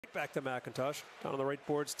Back to McIntosh. Down on the right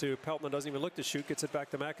boards to Peltman. Doesn't even look to shoot. Gets it back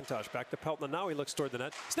to McIntosh. Back to Peltman. Now he looks toward the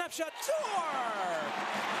net. Snapshot. Score!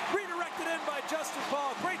 Redirected in by Justin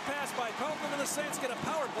Paul. Great pass by Peltman, and the Saints get a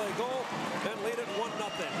power play goal and lead it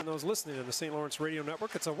 1-0. And those listening to the St. Lawrence Radio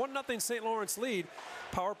Network, it's a 1-0 St. Lawrence lead.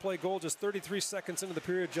 Power play goal just 33 seconds into the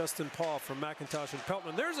period. Justin Paul from McIntosh and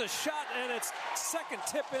Peltman. There's a shot, and it's second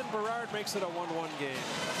tip in. Berard makes it a 1-1 game.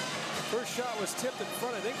 First shot was tipped in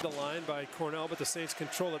front, I think, the line by Cornell, but the Saints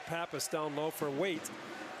control it. Pappas down low for Waite.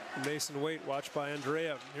 Mason Waite, watched by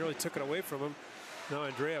Andreev, nearly took it away from him. Now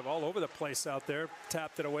Andreev all over the place out there,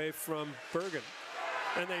 tapped it away from Bergen.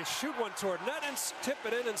 And they shoot one toward net and tip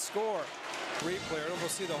it in and score. Replay, I don't know if we'll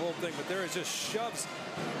see the whole thing, but there it just shoves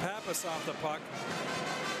Pappas off the puck.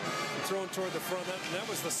 Thrown toward the front net, and that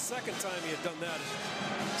was the second time he had done that.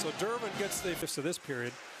 So Durbin gets the fifth of this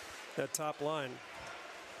period, that top line.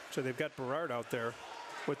 So they've got Berard out there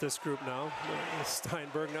with this group now.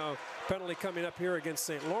 Stienburg now penalty coming up here against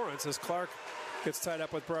St. Lawrence as Clark gets tied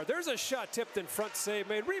up with Berard. There's a shot tipped in front, save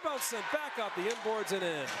made. Rebound sent back off the inboards and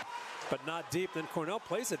in. But not deep. Then Cornell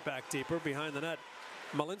plays it back deeper behind the net.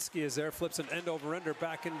 Malinsky is there, flips an end-over-ender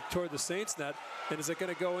back in toward the Saints net. And is it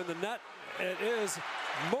going to go in the net? It is,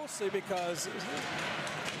 mostly because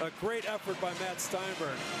a great effort by Matt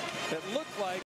Stienburg. It looked like